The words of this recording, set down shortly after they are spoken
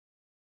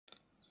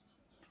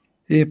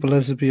এ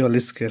plus B whole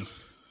square.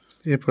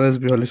 এ plus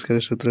B whole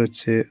স্কোয়ারের সূত্র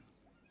হচ্ছে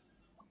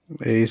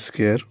এ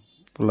square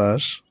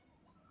plus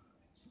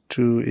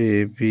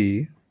 2ab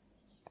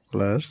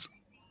plus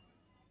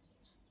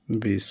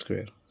B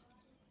square.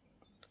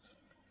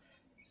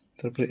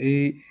 তারপরে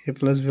এই এ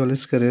প্লাস বি হোল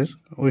স্কোয়ারের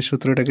ওই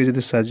সূত্রটাকে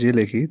যদি সাজিয়ে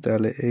লিখি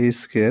তাহলে এ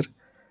স্কোয়ার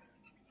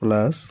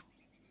প্লাস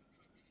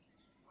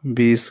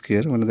বি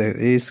স্কোয়ার, মানে দেখ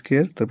এ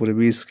স্কোয়ার তারপরে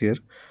বি স্কোয়ার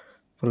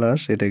প্লাস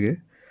এটাকে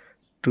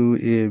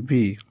 2ab।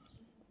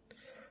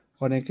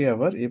 অনেকে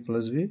আবার এ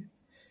প্লাস বি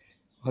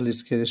হোল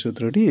স্কোয়ারের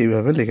সূত্রটি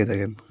এইভাবে লিখে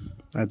থাকেন।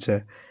 আচ্ছা,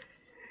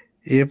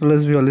 এ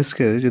প্লাস বি হোল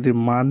স্কোয়ার যদি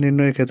মান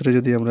নির্ণয়ের ক্ষেত্রে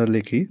যদি আমরা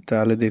লিখি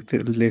তাহলে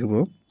লিখব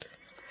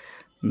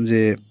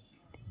যে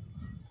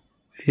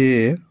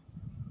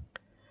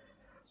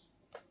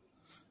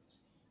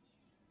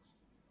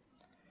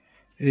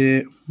এ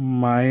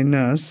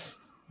minus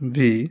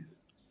B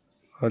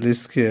whole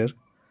square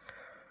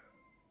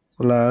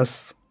plus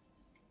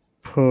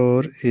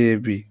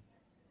 4ab,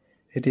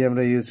 এটি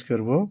আমরা ইউজ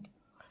করব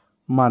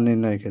মান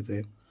নির্ণয়ের ক্ষেত্রে।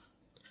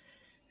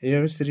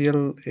 এইভাবে সিরিয়াল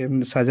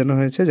সাজানো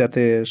হয়েছে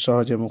যাতে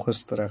সহজে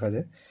মুখস্থ রাখা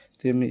যায়।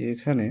 তেমনি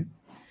এখানে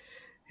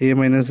এ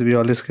মাইনাস বি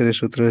হোল স্কোয়ারের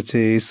সূত্র হচ্ছে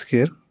এ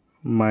square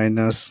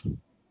minus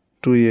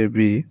 2ab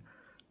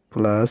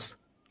plus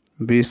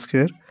B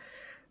square,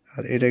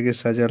 আর এটাকে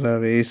সাজালে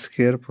হবে এ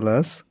square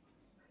plus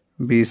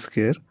B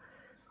square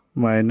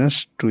minus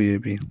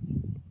 2ab।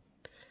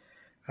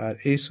 আর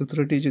এই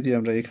সূত্রটি যদি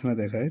আমরা এখানে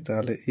দেখাই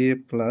তাহলে এ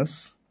plus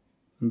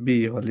B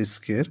whole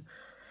square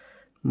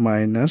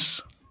minus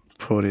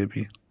 4ab।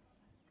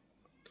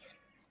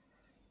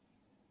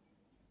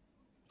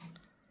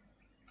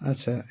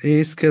 আচ্ছা, এ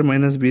স্কোয়ার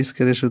মাইনাস বি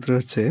স্কোয়ারের সূত্র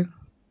হচ্ছে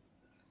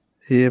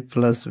এ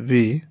প্লাস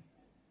বি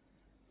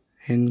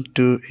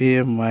ইন্টু এ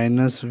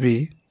মাইনাস বি,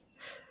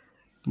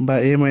 বা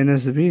এ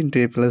মাইনাস বি ইন্টু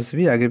এ প্লাস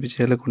বি, আগে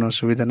পিছিয়ে হলে কোনো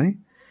অসুবিধা নেই।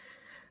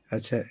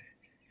 আচ্ছা,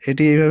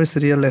 এটি এইভাবে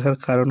সিরিয়াল লেখার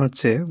কারণ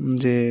হচ্ছে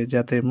যে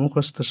যাতে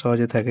মুখস্থ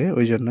সহজে থাকে,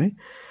 ওই জন্যই।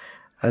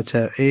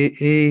 আচ্ছা,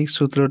 এই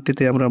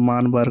সূত্রটিতে আমরা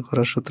মান বার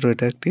করার সূত্র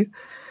এটা একটি,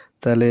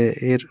 তাহলে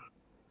এর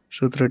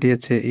সূত্রটি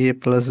হচ্ছে এ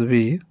plus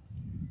B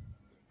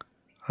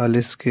whole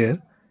square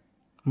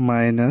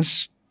minus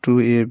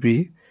 2ab।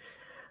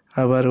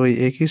 আবার ওই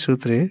একই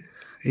সূত্রে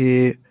এ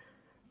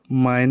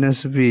মাইনাস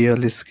বি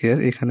হোল স্কোয়ার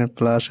এখানে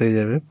প্লাস হয়ে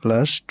যাবে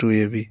প্লাস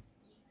 2ab।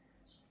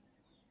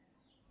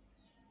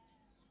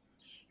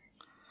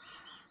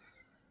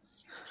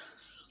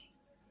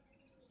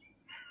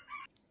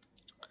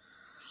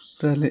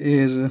 তাহলে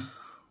এর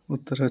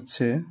উত্তর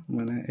হচ্ছে,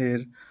 মানে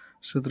এর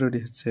সূত্রটি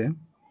হচ্ছে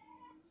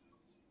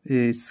এ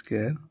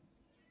square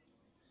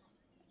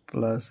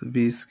plus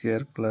B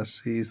square plus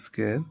C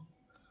square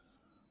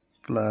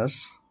plus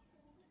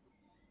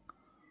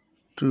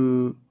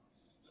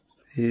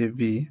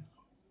 2ab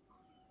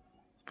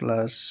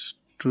plus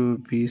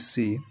 2bc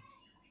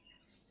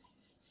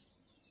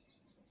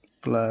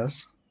plus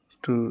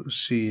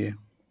 2ca।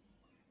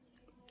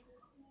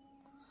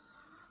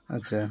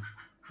 আচ্ছা,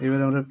 এবার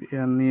আমরা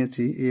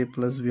নিয়েছি এ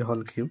প্লাস বি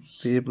হোল কিউব।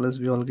 তো এ প্লাস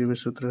বি হোল কিউবের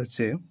সূত্র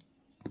হচ্ছে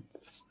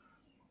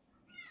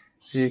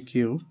এ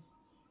cube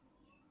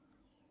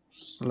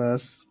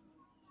plus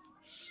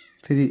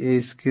 3a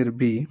square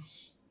B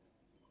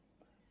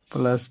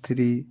plus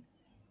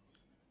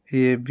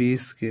 3ab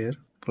square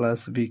plus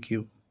B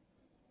cube.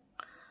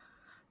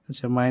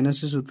 আচ্ছা,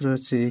 মাইনাসের সূত্র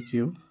হচ্ছে এ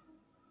cube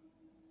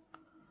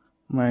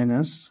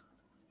minus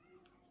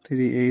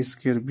 3a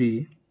square B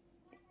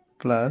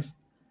plus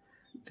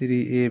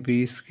 3ab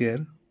square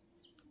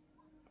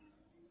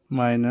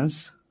minus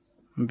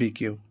B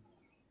cube.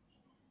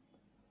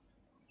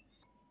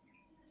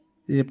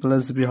 এ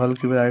প্লাস বি হোল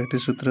কিউবের আরেকটি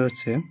সূত্র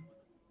হচ্ছে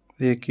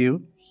এ cube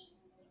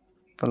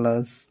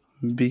plus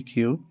B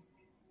cube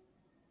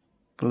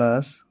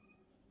plus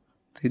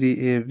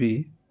 3ab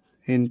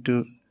into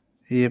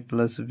এ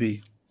plus B.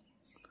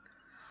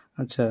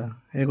 আচ্ছা,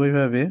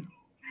 একইভাবে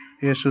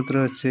এর সূত্র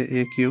হচ্ছে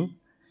এ কিউব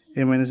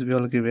এ মাইনাস বি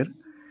হোল কিউবের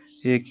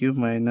এ cube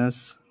minus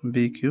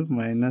B cube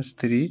minus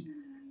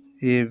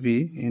 3ab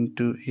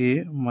into এ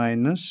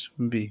মাইনাস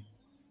বি।